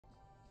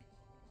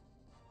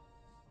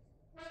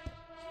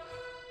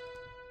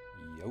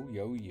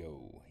Yo,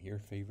 yo, your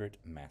favorite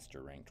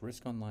master ranked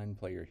Risk Online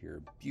player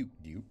here, Buke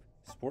Dupe,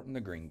 sporting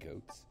the green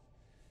coats.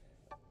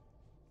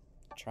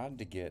 Tried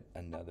to get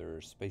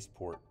another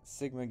Spaceport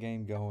Sigma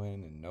game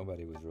going, and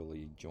nobody was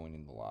really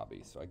joining the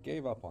lobby, so I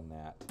gave up on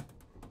that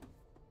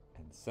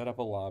and set up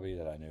a lobby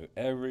that I knew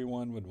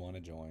everyone would want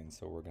to join.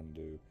 So we're going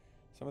to do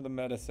some of the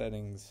meta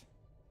settings.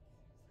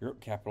 Europe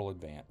Capital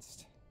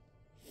Advanced.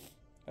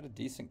 Got a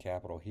decent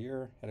capital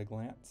here at a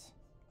glance.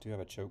 Do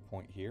have a choke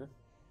point here.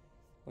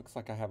 Looks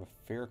like I have a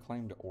fair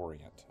claim to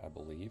Orient, I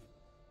believe.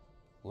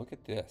 Look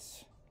at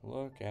this.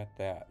 Look at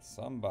that.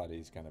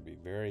 Somebody's going to be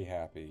very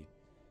happy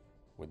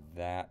with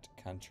that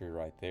country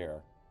right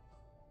there.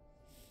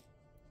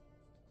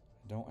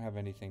 I don't have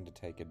anything to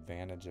take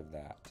advantage of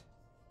that.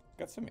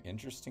 Got some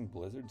interesting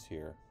blizzards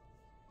here.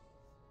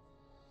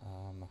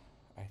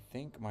 I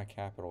think my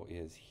capital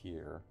is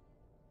here.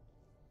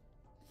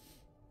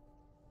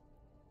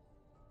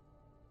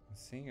 I'm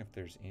seeing if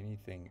there's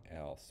anything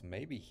else.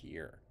 Maybe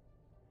here.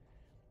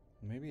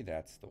 Maybe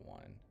that's the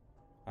one.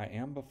 I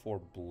am before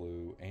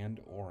blue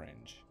and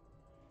orange,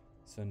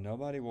 so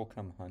nobody will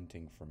come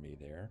hunting for me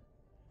there.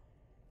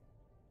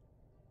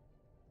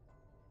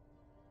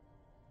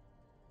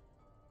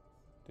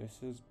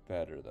 This is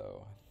better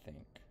though, I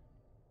think.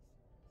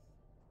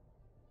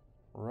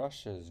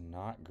 Russia's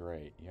not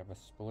great. You have a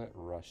split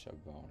Russia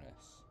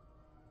bonus.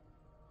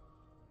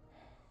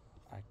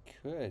 I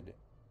could,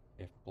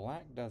 if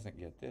black doesn't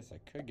get this, I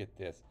could get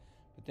this,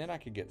 but then I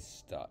could get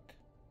stuck.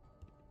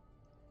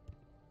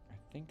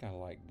 I think I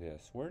like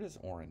this. Where does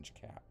orange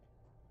cap?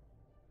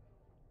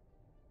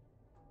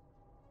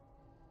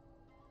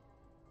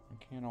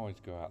 I can't always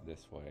go out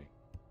this way.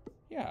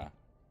 Yeah.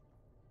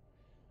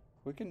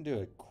 We can do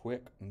a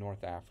quick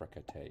North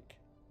Africa take.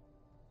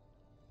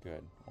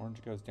 Good.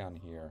 Orange goes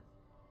down here.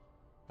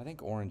 I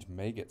think orange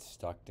may get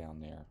stuck down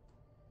there.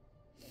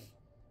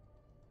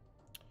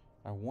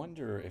 I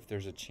wonder if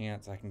there's a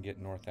chance I can get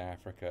North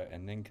Africa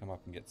and then come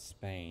up and get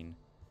Spain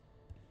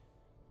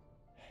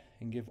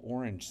and give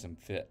orange some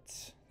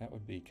fits. That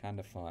would be kind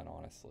of fun,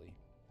 honestly.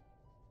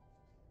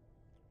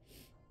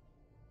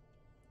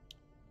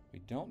 We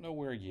don't know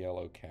where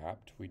yellow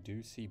capped. We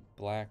do see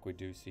black, we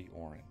do see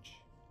orange.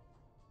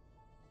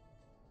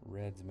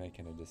 Red's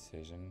making a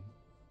decision.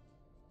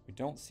 We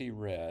don't see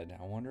red.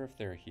 I wonder if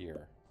they're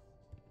here.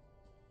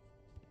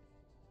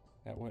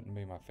 That wouldn't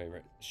be my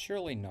favorite.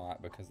 Surely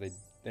not, because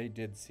they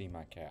did see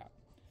my cap.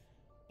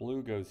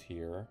 Blue goes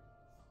here.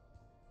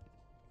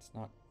 It's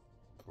not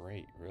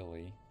great,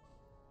 really.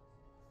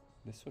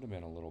 This would have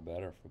been a little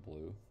better for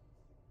blue.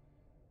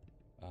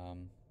 So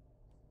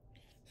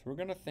we're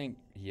going to think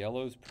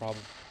yellow's probably...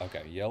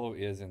 Okay, yellow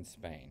is in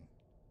Spain.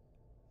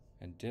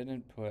 And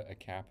didn't put a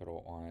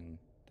capital on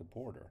the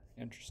border.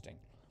 Interesting.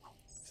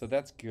 So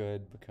that's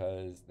good,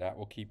 because that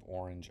will keep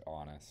orange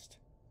honest.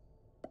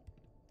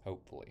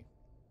 Hopefully.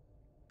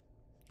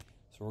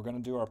 So we're going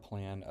to do our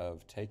plan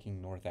of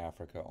taking North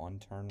Africa on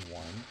turn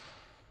 1.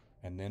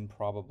 And then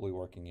probably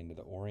working into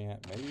the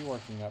Orient. Maybe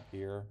working up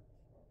here.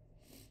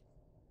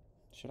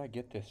 Should I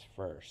get this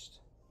first?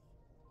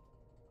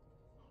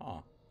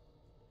 Huh.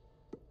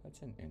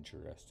 That's an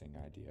interesting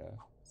idea.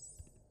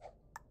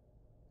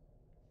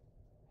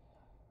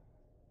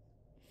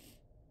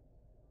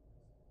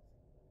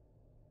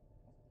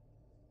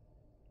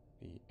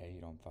 Be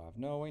 8 on 5.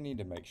 No, we need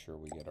to make sure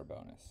we get our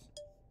bonus.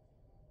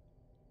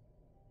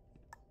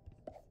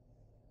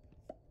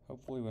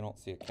 Hopefully we don't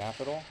see a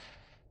capital.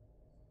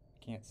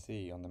 Can't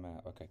see on the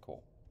map. Okay,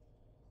 cool.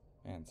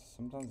 Man,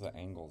 sometimes the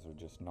angles are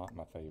just not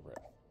my favorite.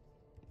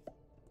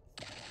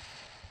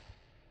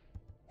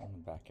 I'm gonna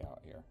back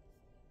out here.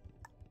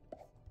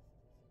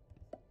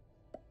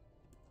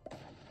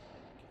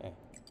 Okay.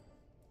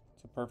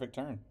 It's a perfect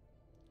turn.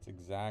 It's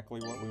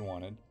exactly what we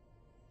wanted.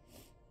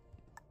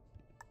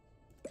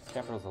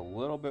 Capital's a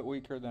little bit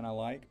weaker than I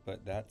like,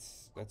 but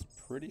that's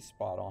pretty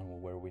spot on with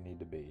where we need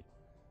to be.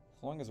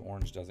 As long as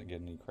orange doesn't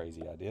get any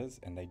crazy ideas,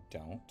 and they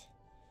don't,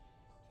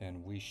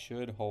 then we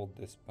should hold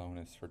this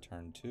bonus for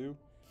turn 2,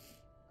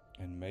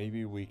 and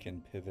maybe we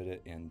can pivot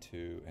it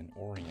into an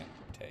Orient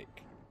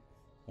take.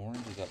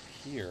 Orange is up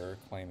here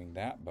claiming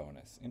that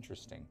bonus.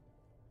 Interesting.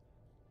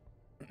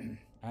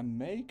 I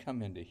may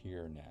come into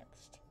here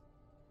next.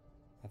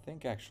 I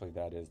think actually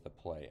that is the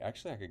play.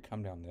 Actually, I could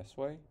come down this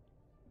way.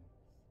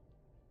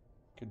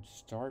 Could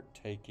start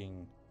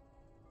taking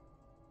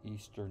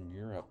Eastern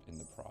Europe in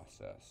the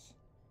process.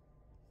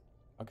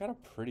 I've got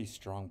a pretty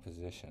strong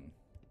position.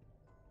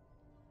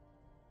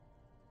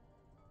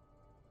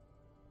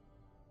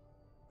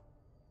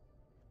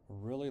 I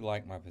really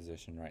like my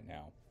position right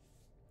now.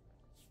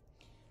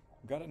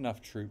 I've got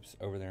enough troops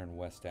over there in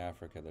West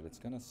Africa that it's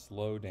going to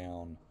slow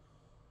down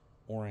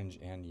orange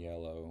and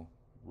yellow.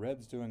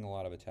 Red's doing a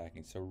lot of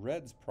attacking, so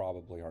red's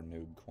probably our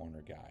noob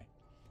corner guy.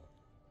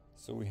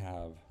 So we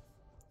have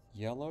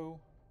yellow.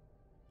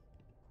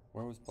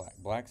 Where was black?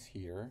 Black's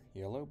here.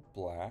 Yellow,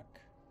 black,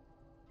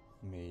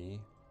 me,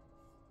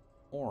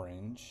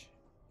 orange,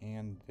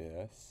 and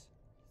this,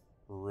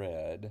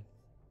 red,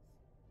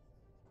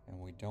 and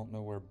we don't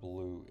know where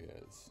blue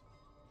is.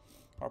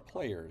 Our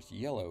players,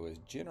 yellow is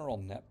General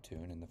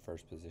Neptune in the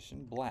first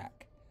position.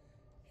 Black,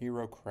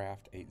 Hero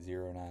Craft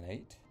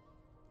 8098.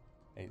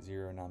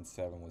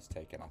 8097 was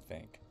taken, I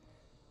think.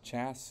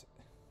 Chas,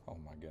 oh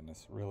my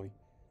goodness, really?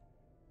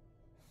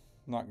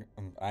 Not,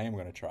 I am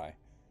going to try.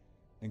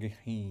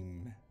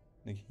 Nagahim.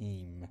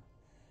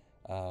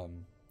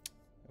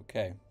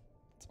 Okay,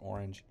 it's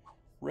orange.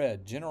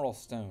 Red, General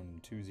Stone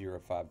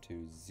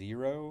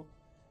 20520.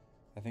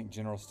 I think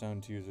General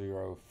Stone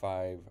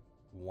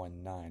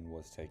 20519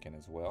 was taken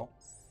as well.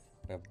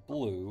 We have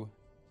blue.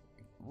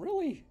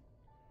 Really?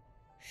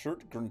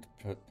 Shirt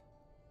Grundpip.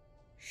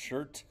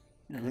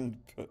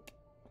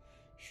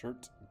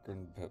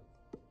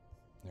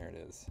 There it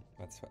is.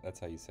 That's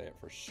how you say it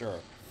for sure.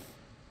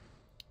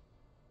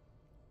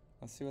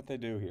 Let's see what they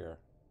do here.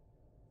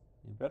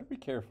 You better be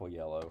careful,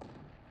 yellow.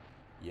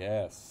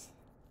 Yes.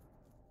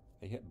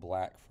 They hit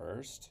black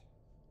first.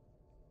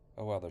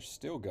 Oh, well, they're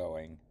still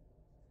going.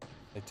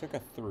 They took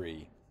a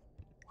 3.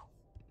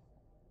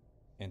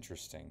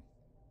 Interesting.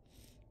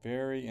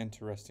 Very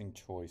interesting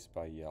choice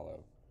by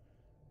yellow.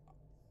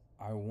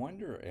 I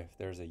wonder if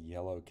there's a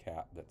yellow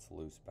cap that's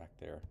loose back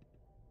there.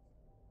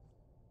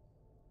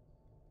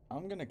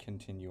 I'm going to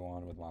continue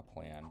on with my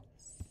plan.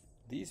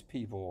 These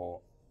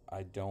people,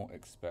 I don't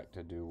expect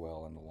to do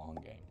well in the long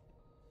game.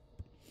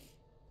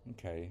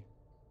 Okay.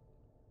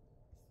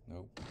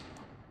 Nope.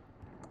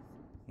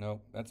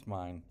 Nope, that's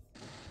mine.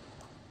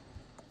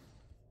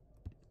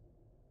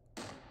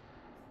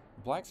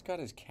 Black's got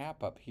his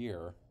cap up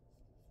here.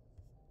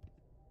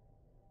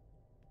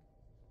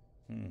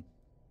 I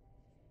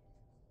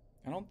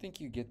don't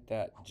think you get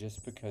that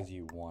just because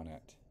you want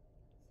it.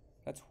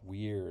 That's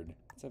weird.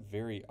 It's a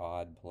very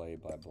odd play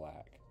by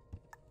black.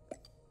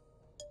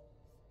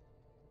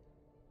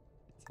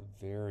 It's a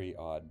very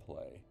odd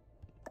play.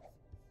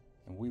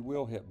 And we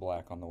will hit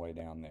black on the way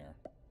down there.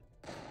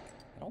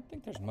 I don't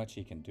think there's much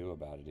he can do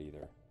about it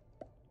either.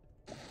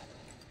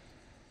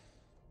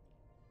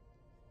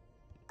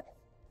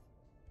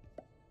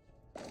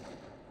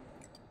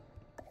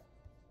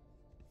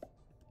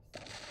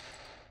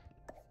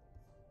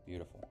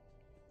 Beautiful.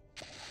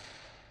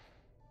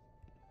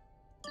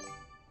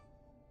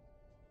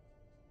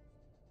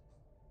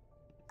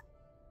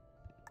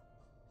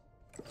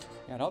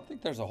 Yeah, I don't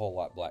think there's a whole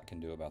lot black can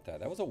do about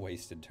that. That was a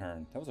wasted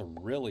turn. That was a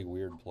really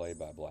weird play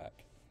by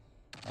black.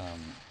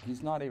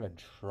 He's not even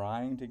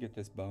trying to get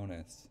this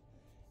bonus,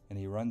 and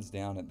he runs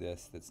down at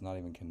this that's not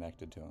even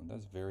connected to him.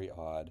 That's very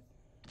odd.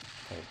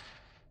 Okay.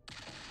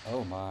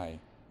 Oh my.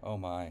 Oh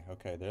my.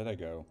 Okay, there they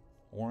go.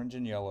 Orange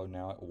and yellow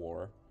now at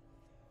war.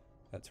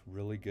 That's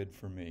really good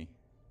for me.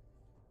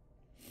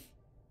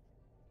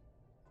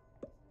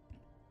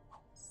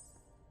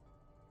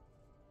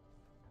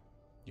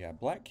 Yeah,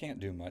 black can't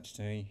do much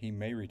to me. He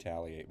may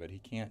retaliate, but he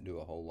can't do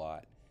a whole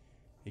lot.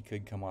 He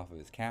could come off of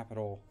his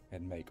capital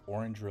and make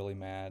orange really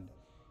mad.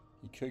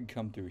 He could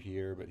come through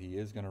here, but he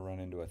is going to run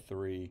into a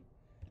 3.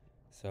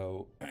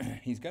 So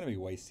he's going to be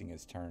wasting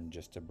his turn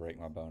just to break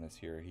my bonus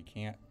here. He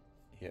can't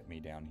hit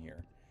me down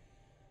here.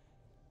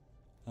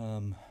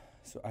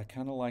 So I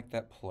kind of like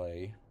that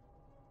play.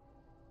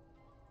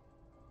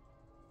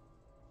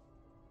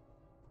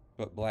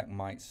 But black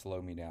might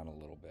slow me down a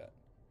little bit.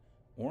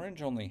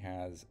 Orange only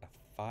has a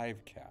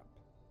 5 cap.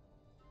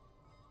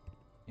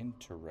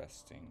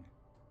 Interesting.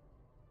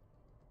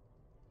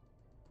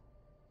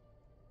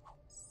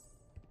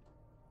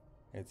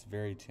 It's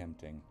very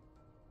tempting.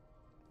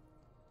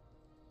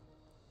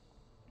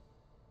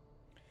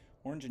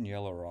 Orange and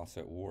yellow are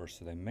also at war,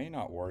 so they may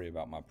not worry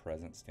about my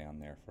presence down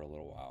there for a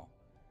little while.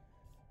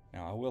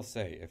 Now, I will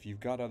say, if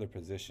you've got other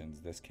positions,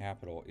 this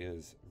capital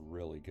is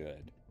really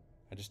good.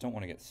 I just don't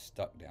want to get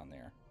stuck down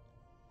there.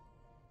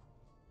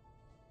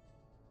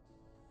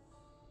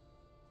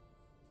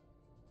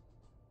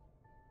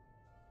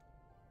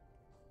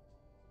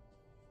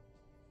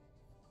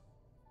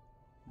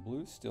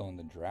 Blue's still in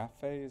the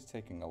draft phase,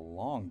 taking a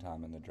long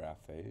time in the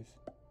draft phase.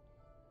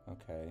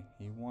 Okay,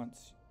 he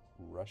wants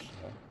Russia.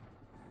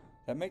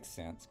 That makes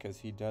sense, because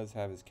he does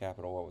have his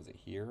capital, what was it,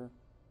 here?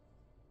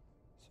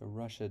 So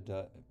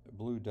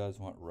Blue does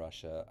want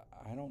Russia.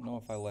 I don't know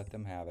if I let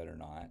them have it or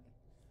not.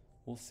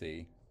 We'll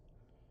see.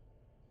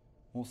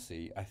 We'll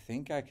see. I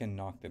think I can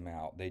knock them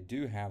out. They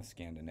do have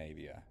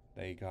Scandinavia.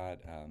 They got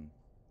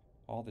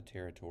all the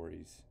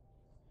territories,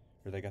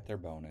 or they got their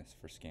bonus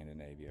for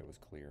Scandinavia, it was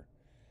clear.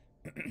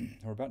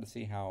 We're about to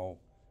see how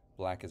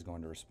black is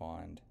going to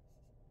respond.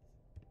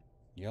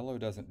 Yellow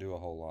doesn't do a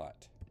whole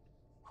lot.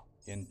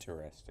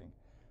 Interesting.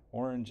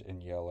 Orange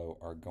and yellow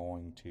are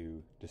going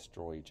to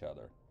destroy each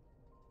other.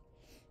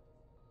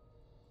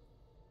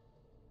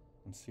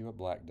 Let's see what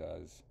black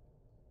does.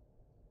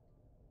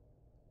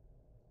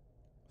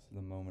 This is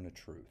the moment of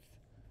truth.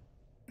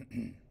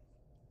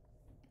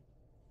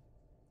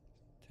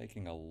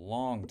 Taking a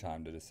long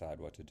time to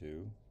decide what to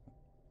do.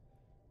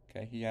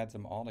 Okay, he adds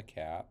them all to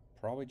cap.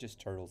 Probably just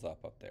turtles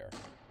up there.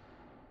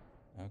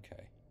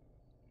 Okay.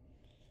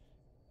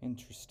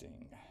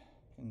 Interesting.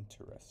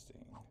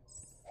 Interesting.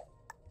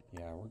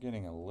 Yeah, we're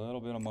getting a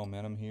little bit of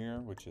momentum here,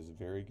 which is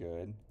very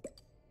good.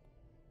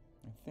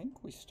 I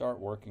think we start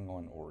working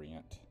on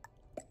Orient.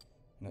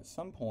 And at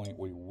some point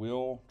we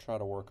will try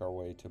to work our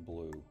way to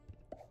blue.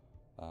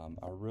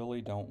 I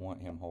really don't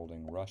want him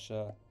holding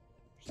Russia.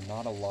 There's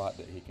not a lot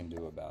that he can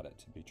do about it,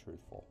 to be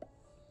truthful.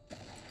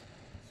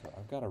 So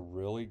I've got a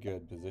really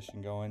good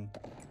position going.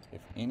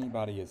 If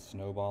anybody is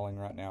snowballing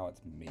right now,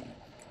 it's me.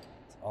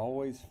 It's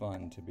always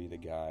fun to be the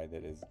guy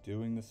that is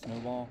doing the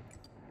snowball,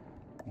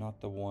 not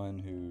the one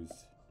who's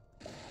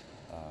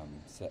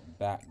set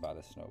back by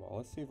the snowball.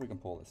 Let's see if we can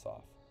pull this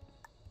off.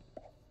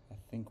 I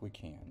think we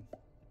can.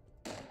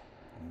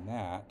 And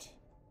that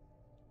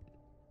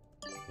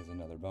is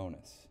another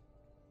bonus.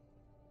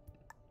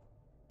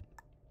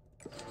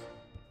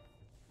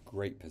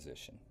 Great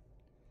position.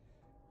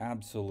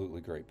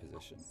 Absolutely great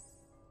position.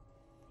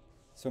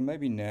 So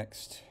maybe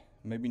next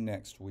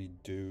we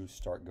do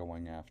start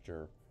going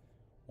after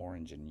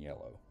orange and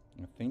yellow.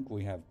 I think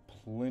we have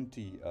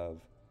plenty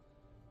of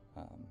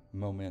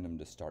momentum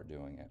to start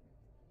doing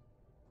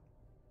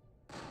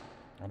it.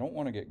 I don't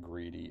want to get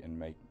greedy and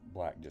make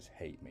black just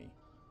hate me.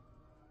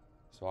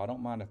 So I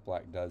don't mind if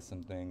black does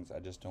some things, I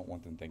just don't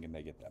want them thinking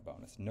they get that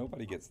bonus.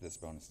 Nobody gets this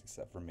bonus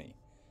except for me.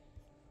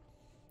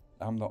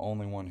 I'm the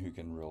only one who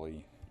can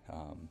really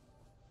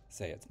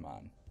say it's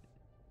mine.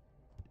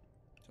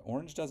 So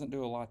orange doesn't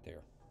do a lot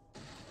there.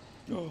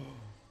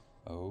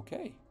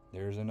 Okay,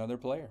 there's another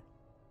player.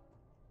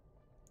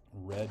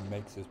 Red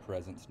makes his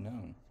presence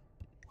known.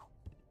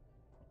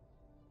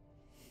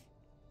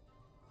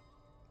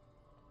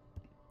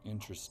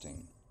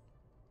 Interesting.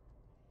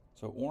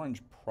 So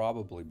orange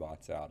probably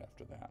bots out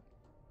after that.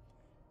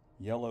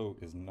 Yellow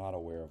is not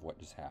aware of what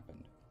just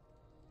happened.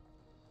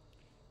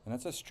 And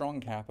that's a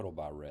strong capital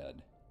by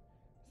red.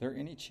 Is there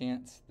any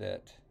chance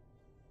that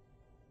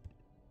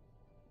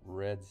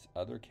red's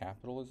other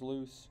capital is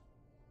loose?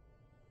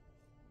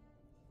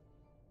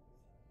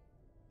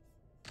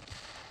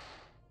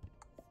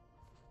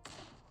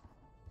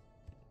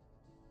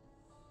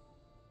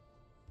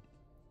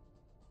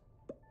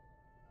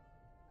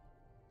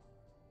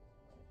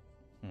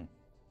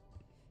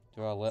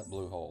 Do I let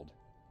blue hold?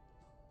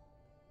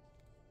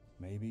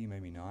 Maybe,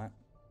 maybe not.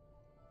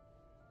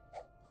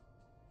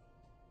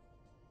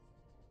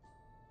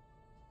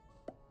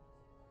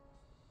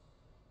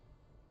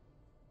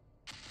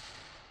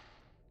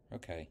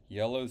 Okay,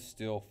 yellow's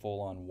still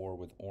full on war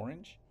with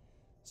orange,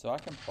 so I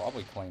can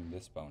probably claim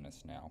this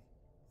bonus now.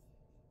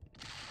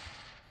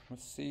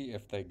 Let's see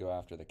if they go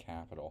after the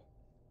capital.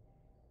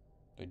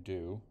 They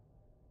do.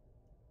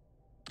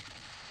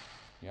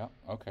 Yep,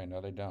 okay, no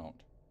they don't.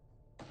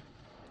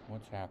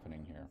 What's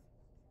happening here?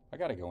 I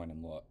gotta go in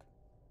and look.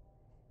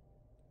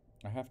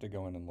 I have to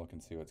go in and look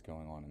and see what's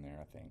going on in there,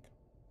 I think.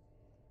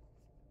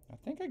 I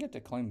think I get to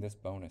claim this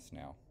bonus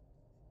now.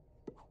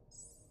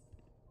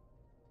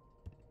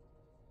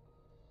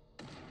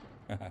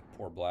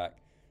 Poor black.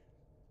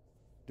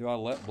 Do I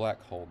let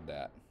black hold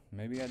that?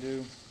 Maybe I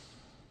do.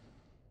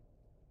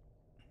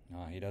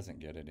 Nah, he doesn't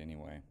get it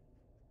anyway.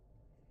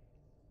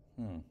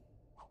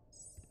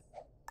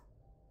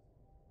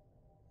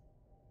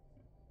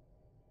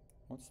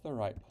 What's the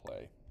right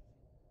play?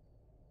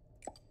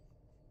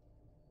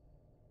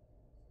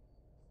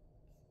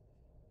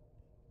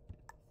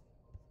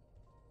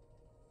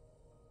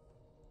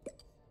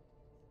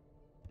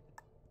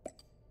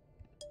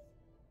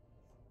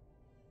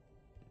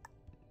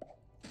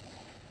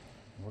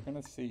 We're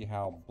gonna see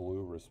how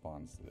blue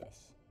responds to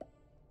this.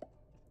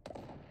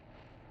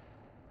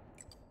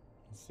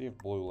 Let's see if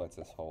blue lets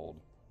us hold.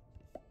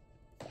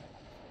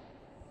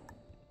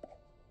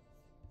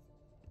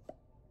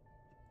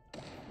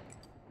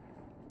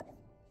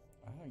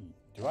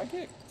 Do I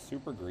get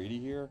super greedy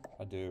here?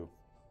 I do.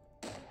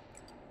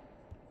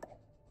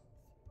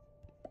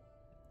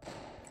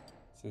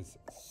 This is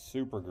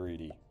super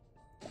greedy.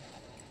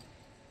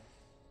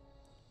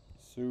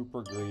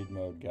 Super greed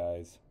mode,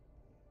 guys.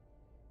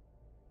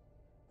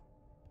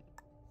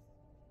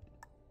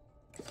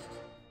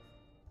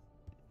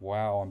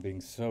 Wow, I'm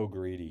being so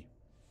greedy.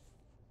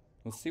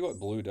 Let's see what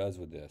blue does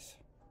with this.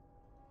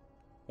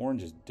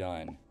 Orange is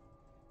done.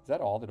 Is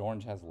that all that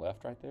orange has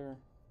left right there?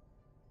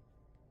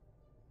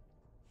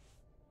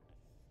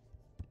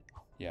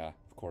 Yeah,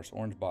 of course,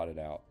 orange botted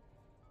out.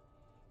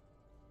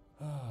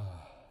 So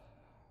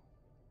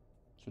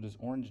does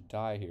orange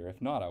die here?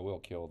 If not, I will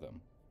kill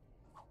them.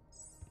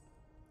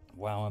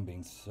 Wow, I'm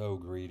being so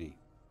greedy.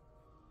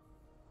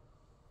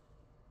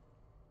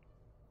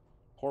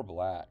 Poor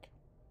black.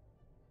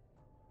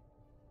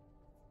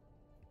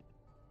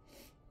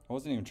 I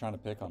wasn't even trying to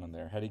pick on him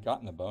there. Had he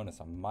gotten the bonus,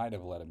 I might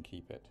have let him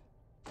keep it.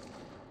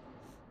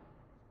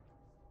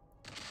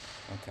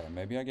 Okay,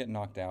 maybe I get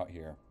knocked out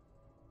here.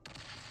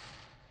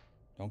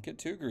 Don't get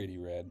too greedy,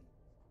 red.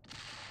 I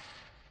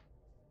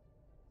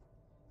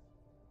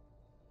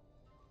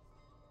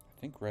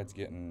think red's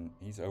getting...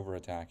 He's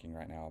over-attacking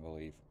right now, I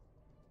believe.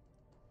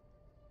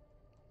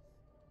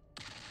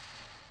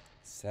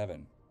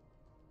 7.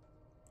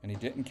 And he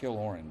didn't kill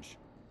orange.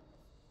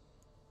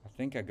 I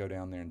think I go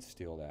down there and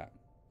steal that.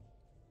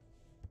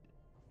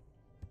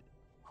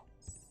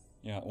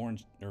 Yeah,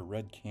 orange or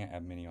red can't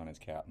have many on his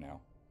cap now.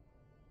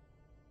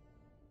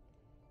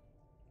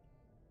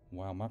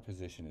 Wow, my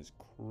position is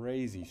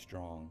crazy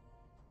strong.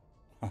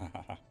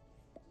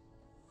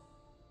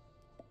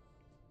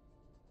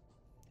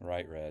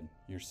 Right, Red.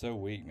 You're so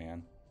weak,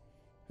 man.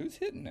 Who's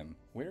hitting him?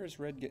 Where is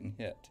Red getting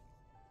hit?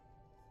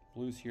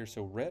 Blue's here.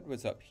 So Red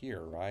was up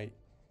here, right?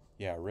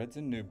 Yeah, Red's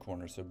in noob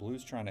corner, so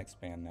Blue's trying to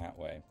expand that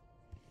way.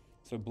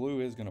 So Blue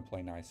is going to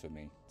play nice with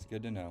me. It's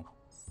good to know.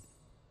 It's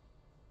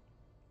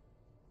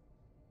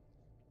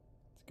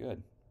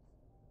good.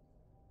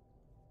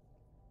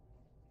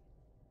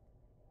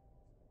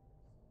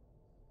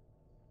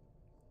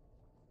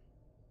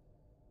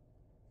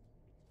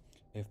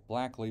 If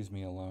Black leaves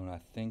me alone, I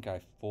think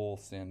I full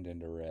send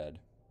into Red.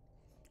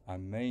 I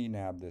may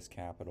nab this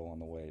capital on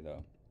the way,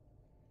 though.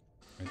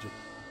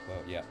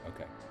 Well, yeah,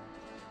 okay.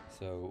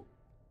 So,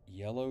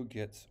 Yellow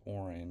gets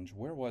Orange.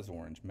 Where was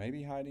Orange?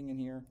 Maybe hiding in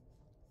here?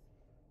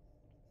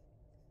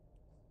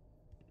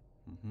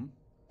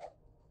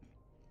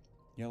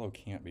 Yellow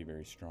can't be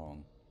very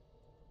strong.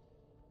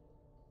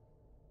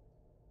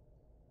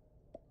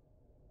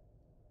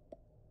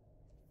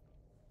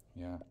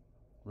 Yeah,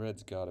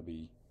 Red's got to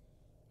be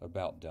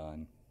about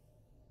done.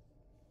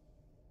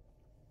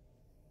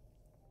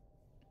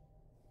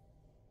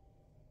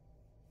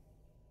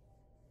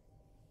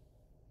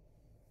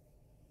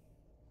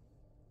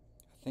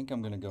 I think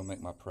I'm going to go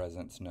make my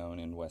presence known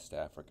in West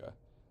Africa.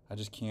 I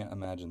just can't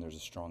imagine there's a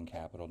strong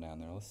capital down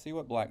there. Let's see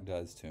what Black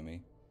does to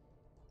me.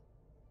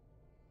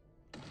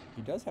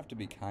 He does have to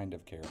be kind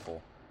of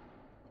careful.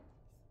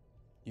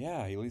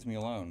 Yeah, he leaves me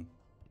alone.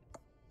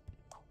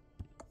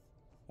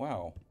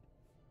 Wow.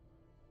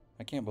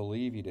 I can't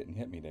believe he didn't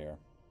hit me there.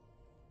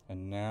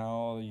 And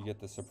now you get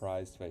the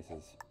surprised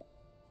faces.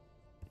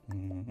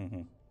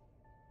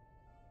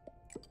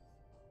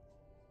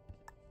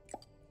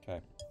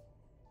 Okay.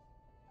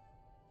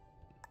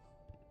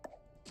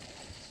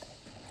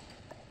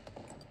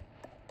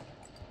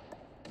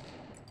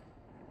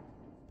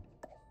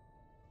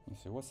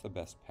 Let's see, what's the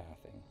best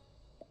pathing?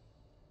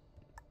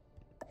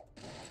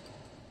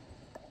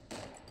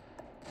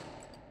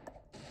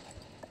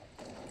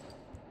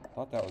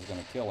 Thought that was going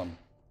to kill him.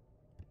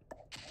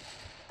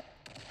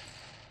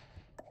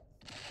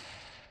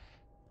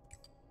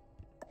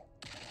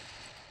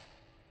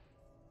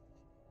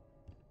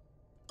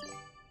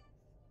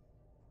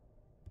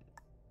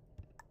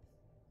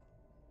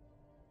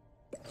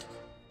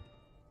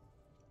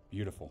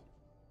 Beautiful.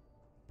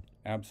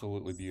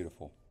 Absolutely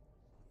beautiful.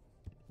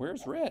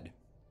 Where's Red?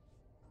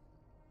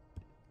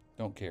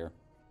 Don't care.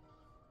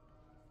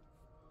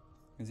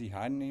 Is he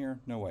hiding here?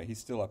 No way. He's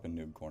still up in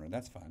noob corner.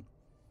 That's fine.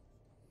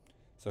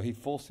 So he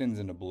full sends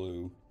into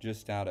Blue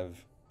just out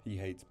of he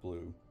hates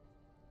Blue.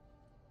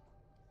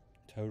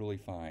 Totally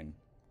fine.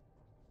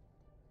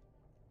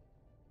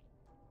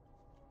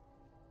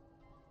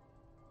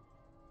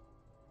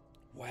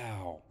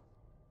 Wow.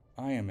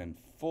 I am in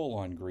full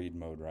on greed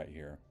mode right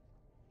here.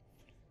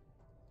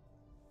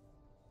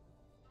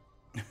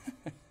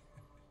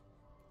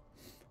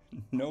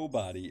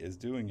 Nobody is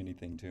doing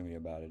anything to me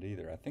about it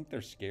either. I think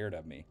they're scared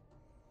of me.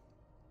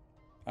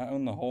 I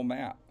own the whole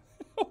map.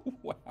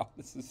 Wow,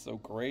 this is so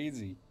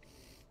crazy.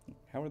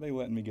 How are they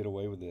letting me get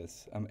away with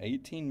this? I'm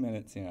 18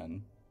 minutes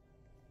in,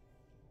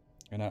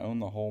 and I own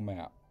the whole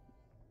map.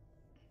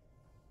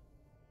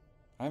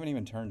 I haven't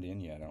even turned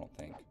in yet, I don't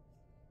think.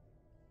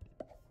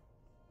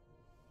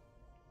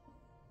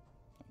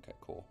 Okay,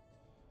 cool.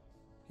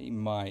 He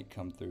might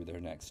come through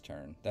their next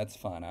turn. That's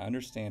fine. I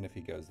understand if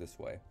he goes this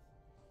way.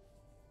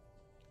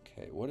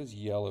 Okay, what does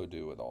Yellow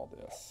do with all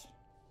this?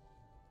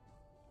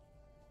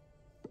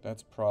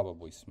 That's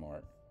probably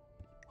smart.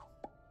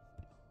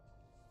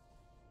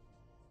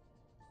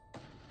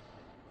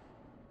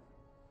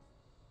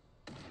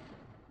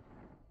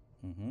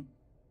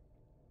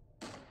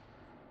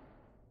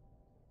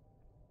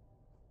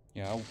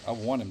 Yeah, I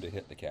want him to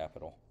hit the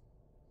capital.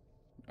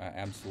 I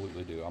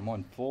absolutely do. I'm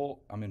in full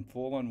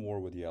on war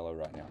with Yellow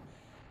right now.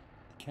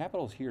 The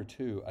capital's here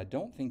too. I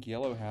don't think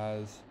Yellow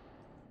has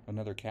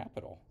another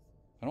capital.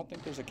 I don't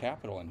think there's a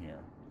capital in here.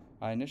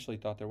 I initially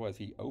thought there was.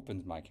 He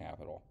opens my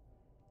capital.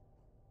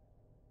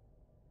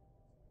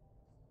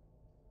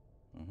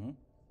 There's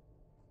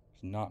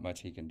not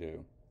much he can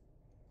do.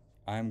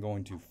 I'm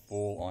going to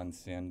full on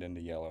send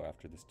into Yellow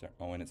after this turn.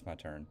 Oh, and it's my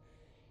turn.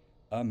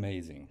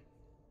 Amazing.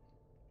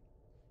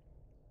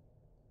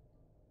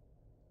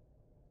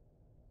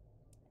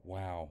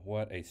 Wow,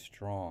 what a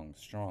strong,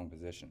 strong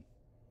position.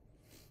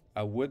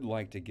 I would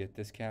like to get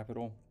this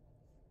capital.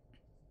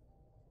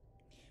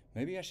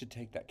 Maybe I should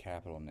take that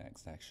capital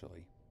next,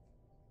 actually.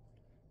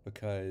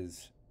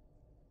 Because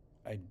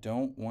I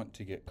don't want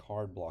to get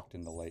card blocked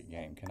in the late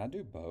game. Can I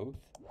do both?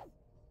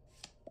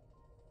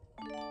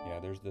 Yeah,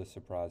 there's the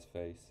surprise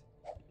face.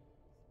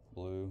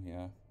 Blue,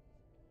 yeah.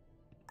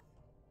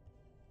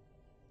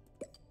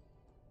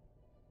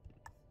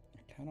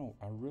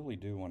 I really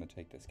do want to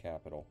take this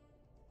capital.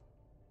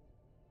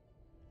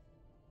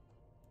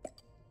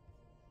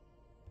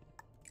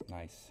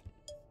 Nice.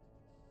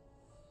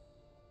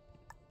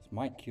 This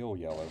might kill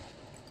Yellow.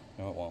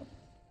 No, it won't.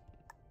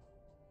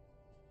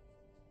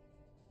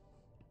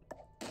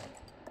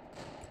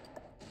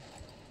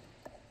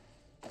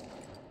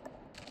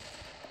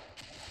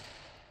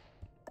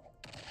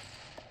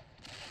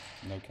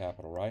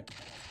 capital, right?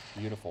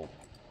 Beautiful.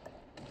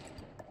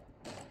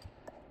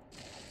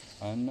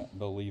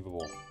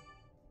 Unbelievable.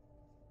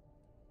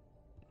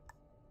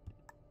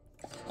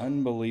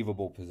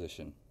 Unbelievable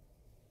position.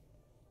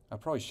 I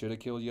probably should have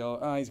killed yellow.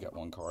 Ah, he's got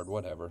one card.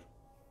 Whatever.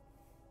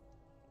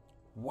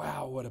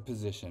 Wow, what a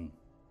position.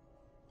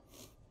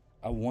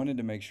 I wanted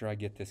to make sure I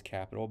get this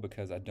capital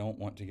because I don't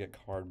want to get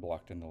card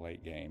blocked in the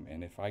late game.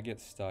 And if I get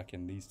stuck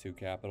in these two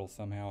capitals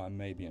somehow, I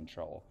may be in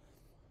trouble.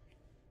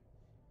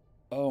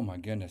 Oh my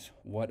goodness,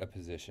 what a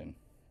position.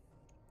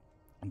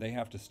 They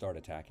have to start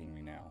attacking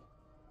me now.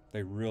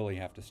 They really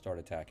have to start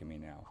attacking me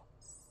now.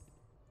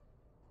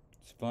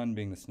 It's fun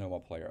being the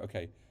Snowball player.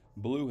 Okay,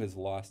 blue has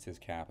lost his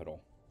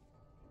capital.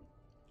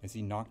 Is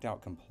he knocked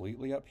out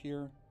completely up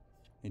here?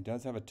 He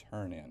does have a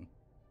turn in.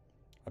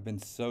 I've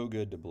been so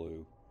good to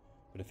blue.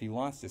 But if he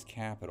lost his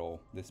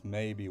capital, this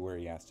may be where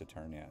he has to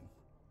turn in.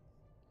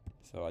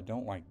 So I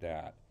don't like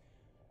that.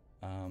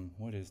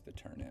 What is the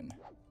turn in?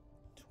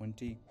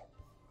 20.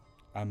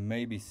 I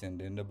maybe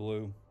send into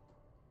blue.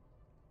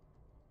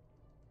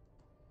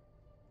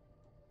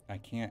 I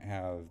can't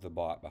have the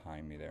bot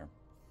behind me there.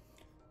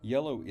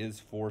 Yellow is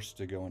forced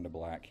to go into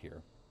black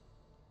here.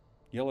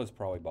 Yellow's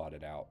probably bought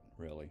it out,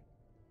 really.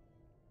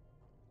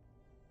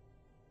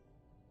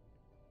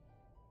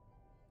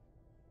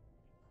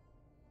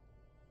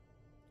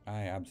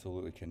 I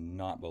absolutely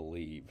cannot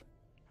believe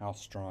how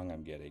strong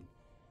I'm getting.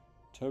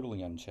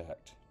 Totally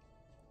unchecked.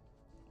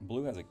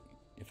 Blue has a...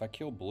 If I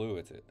kill blue,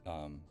 it's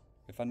a...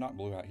 if I knock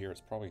blue out here, it's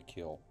probably a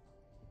kill.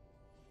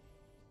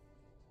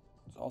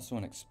 It's also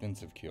an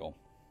expensive kill.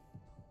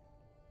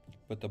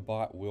 But the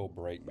bot will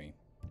break me.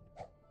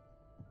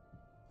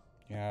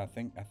 Yeah, I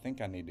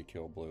think I need to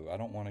kill blue. I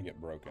don't want to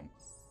get broken.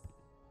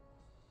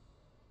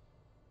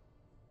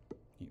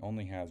 He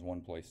only has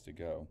one place to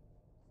go.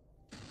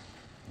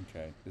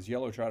 Okay. Does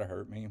yellow try to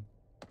hurt me?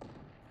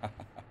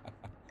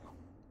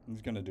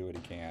 He's gonna do what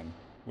he can,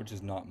 which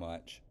is not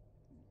much.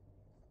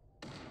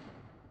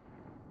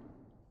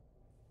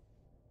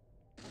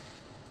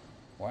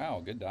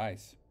 Wow, good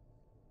dice.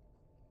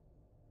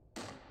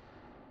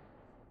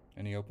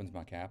 And he opens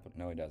my cap.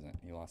 No, he doesn't.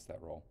 He lost that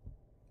roll.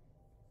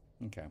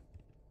 Okay.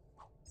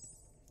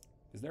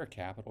 Is there a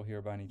capital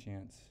here by any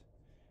chance?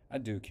 I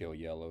do kill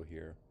yellow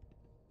here.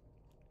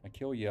 I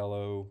kill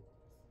yellow,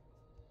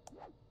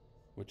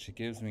 which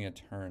gives me a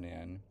turn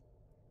in.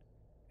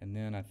 And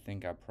then I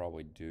think I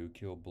probably do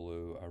kill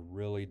blue. I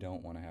really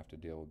don't want to have to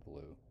deal with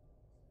blue.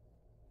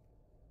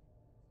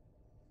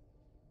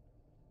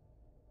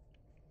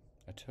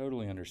 I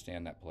totally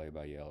understand that play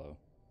by yellow.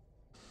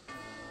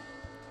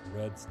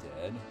 Red's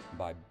dead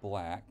by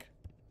black,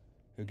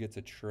 who gets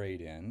a trade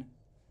in.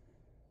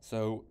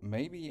 So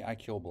maybe I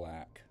kill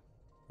black,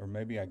 or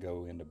maybe I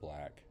go into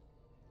black.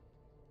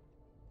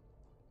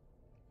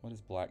 What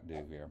does black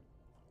do here?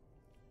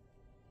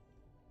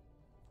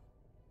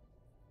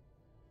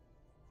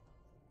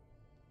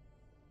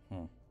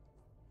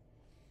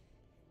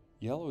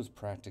 Yellow is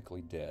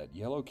practically dead.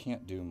 Yellow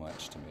can't do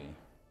much to me.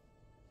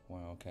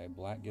 Well, okay,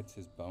 black gets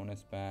his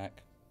bonus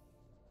back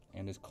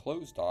and is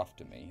closed off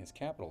to me. His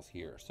capital's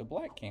here, so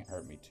black can't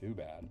hurt me too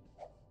bad.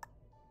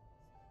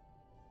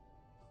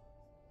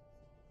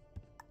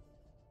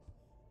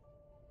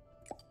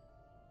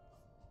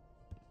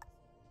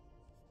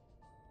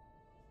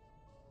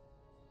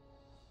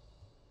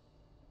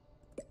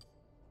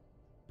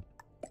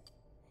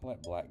 I'll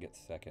let black get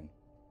second.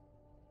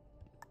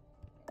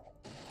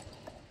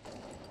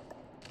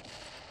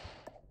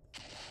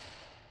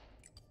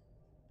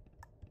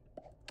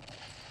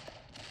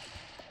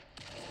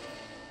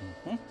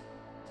 Mm-hmm.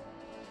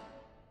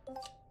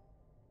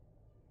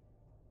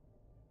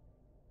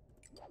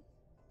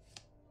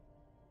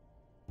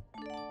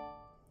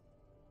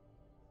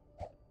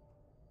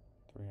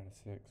 Three out of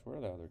six. Where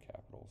are the other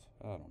capitals?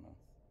 I don't know.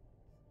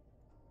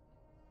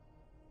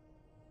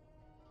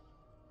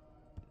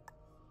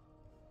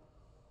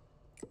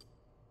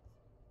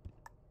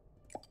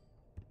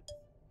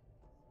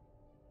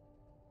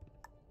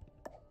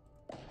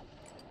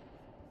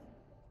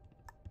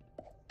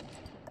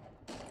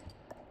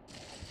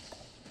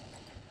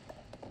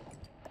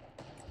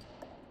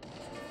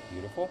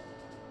 Beautiful.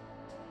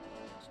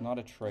 It's not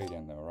a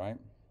trade-in though, right?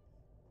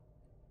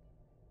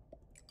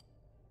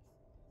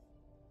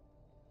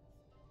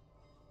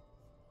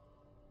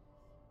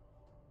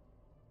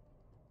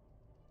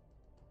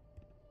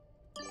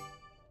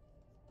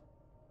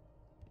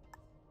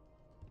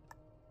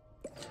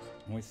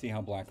 And we see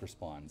how black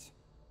responds.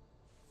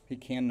 He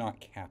cannot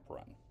cap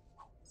run.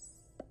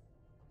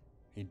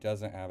 He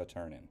doesn't have a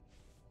turn in.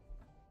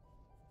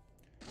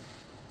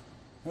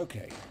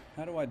 Okay,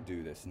 how do I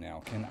do this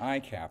now? Can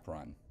I cap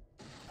run?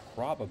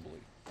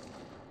 Probably.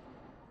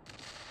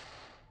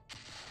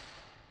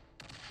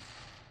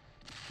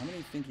 How many do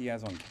you think he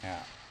has on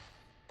cap?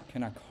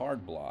 Can I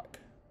card block?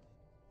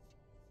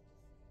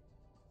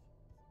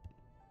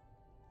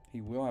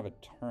 He will have a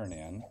turn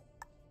in,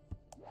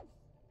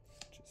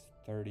 which is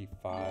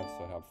 35,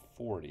 so I have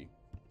 40.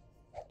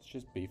 Let's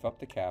just beef up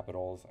the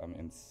capitals. I'm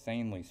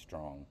insanely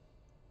strong.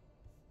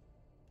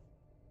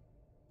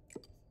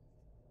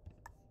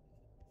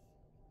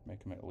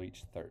 Make them at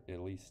least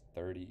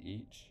 30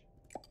 each.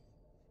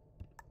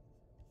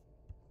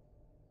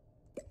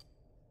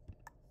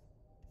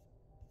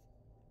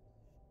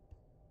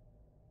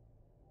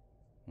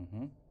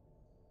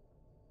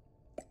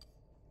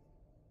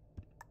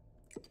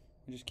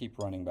 We just keep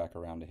running back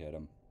around to hit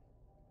them.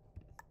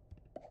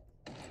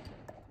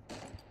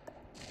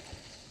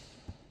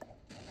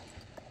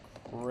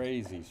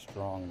 Crazy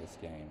strong this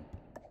game.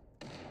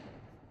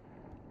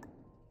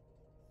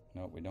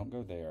 Nope, we don't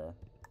go there.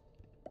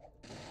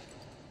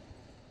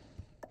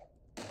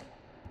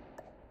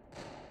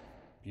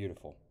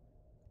 Beautiful.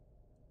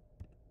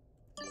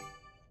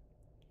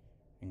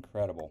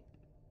 Incredible.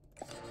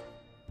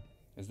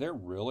 Is there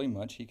really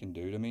much he can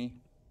do to me?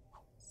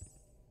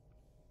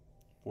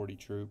 40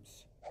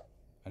 troops.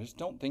 I just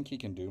don't think he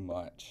can do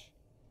much.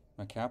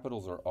 My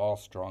capitals are all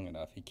strong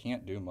enough. He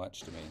can't do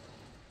much to me.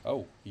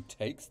 Oh, he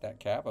takes that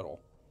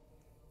capital.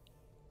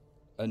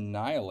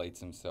 Annihilates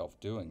himself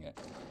doing it.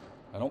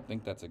 I don't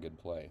think that's a good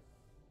play.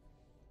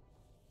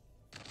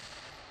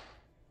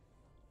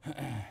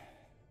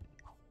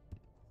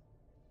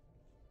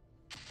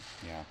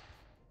 Yeah.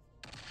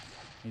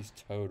 He's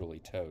totally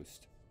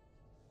toast.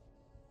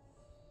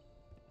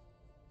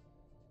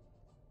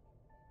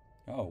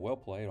 Oh, well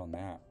played on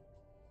that,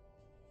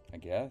 I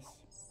guess.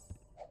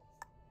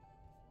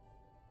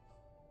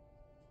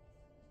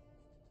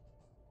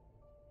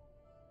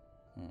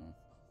 Should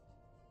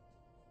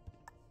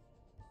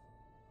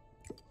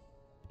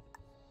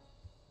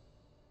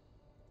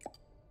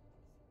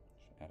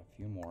add a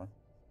few more.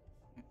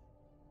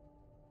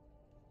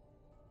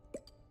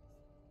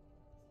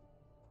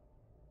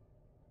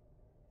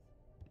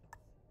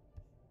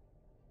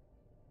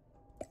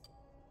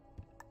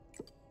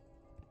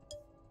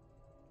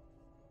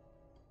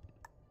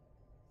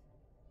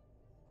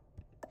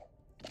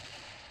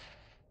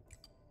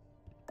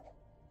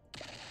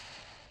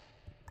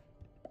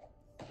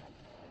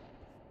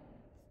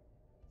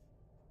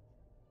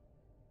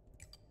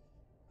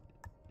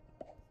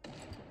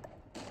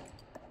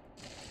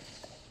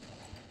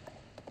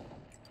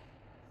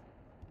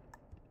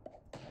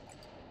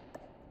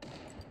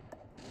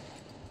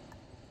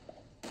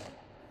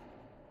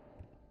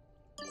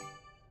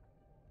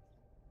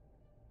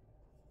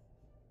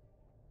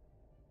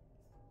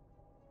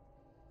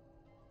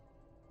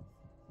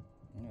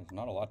 There's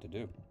not a lot to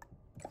do.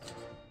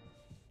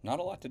 Not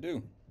a lot to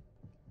do.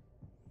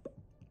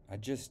 I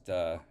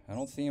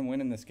don't see him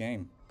winning this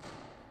game.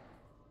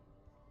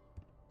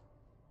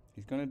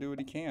 He's gonna do what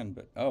he can,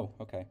 but oh,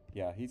 okay.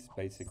 Yeah, he's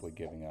basically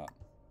giving up.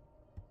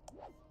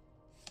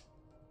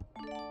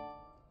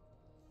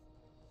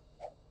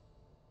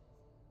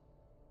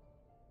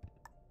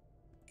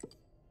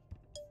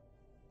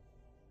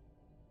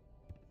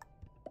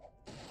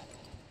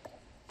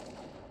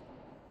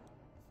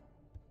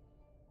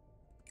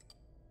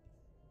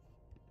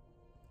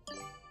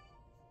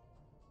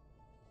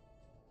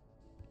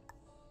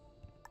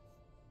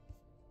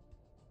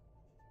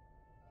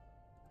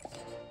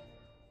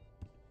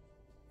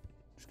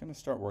 Gonna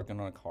start working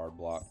on a card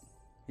block.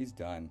 He's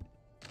done.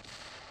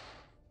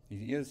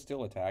 He is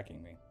still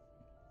attacking me.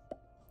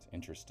 It's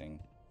interesting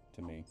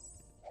to me.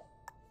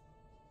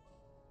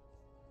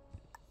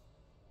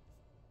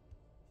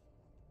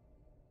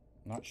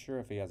 Not sure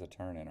if he has a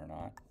turn in or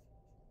not.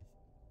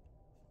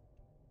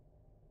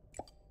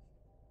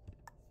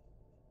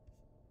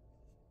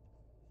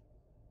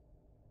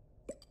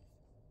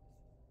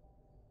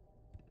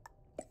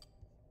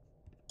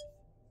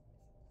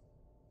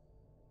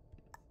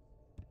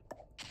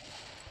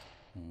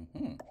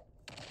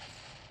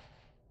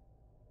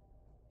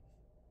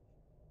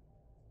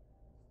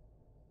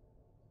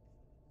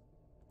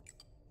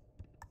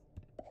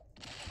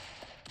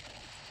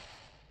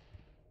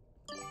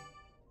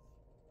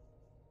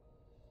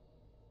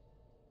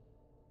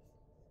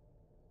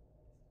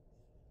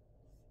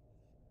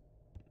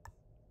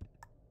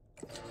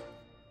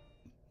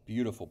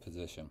 Beautiful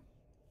position.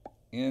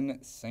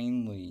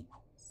 Insanely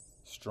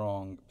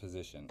strong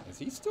position. Is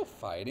he still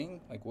fighting?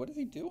 Like, what is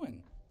he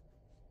doing?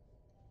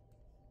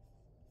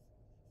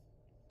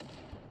 It's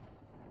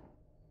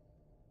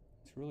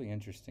really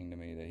interesting to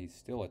me that he's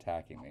still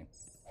attacking me.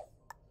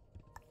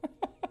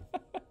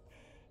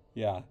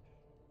 Yeah.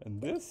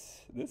 And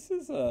this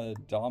is a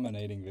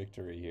dominating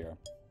victory here.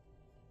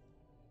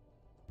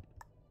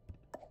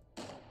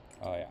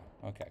 Oh yeah.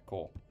 Okay,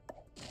 cool.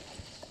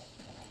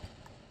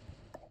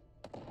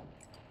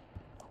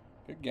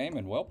 Good game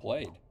and well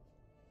played.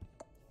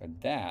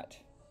 And that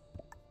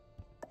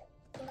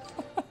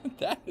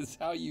is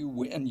how you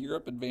win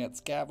Europe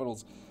Advanced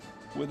Capitals,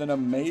 with an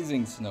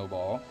amazing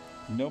snowball.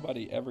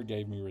 Nobody ever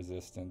gave me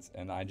resistance,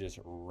 and I just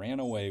ran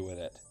away with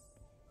it.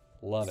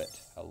 Love it.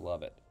 I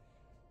love it.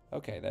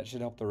 Okay, that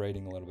should help the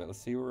rating a little bit.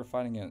 Let's see what we're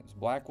fighting against.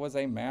 Black was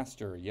a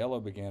master, yellow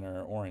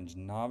beginner, orange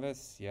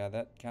novice. Yeah,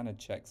 that kind of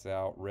checks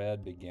out.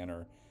 Red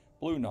beginner,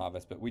 blue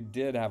novice, but we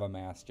did have a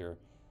master,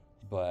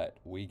 but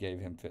we gave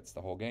him fits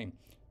the whole game.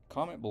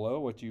 Comment below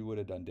what you would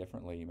have done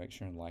differently. Make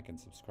sure and like and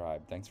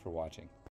subscribe. Thanks for watching.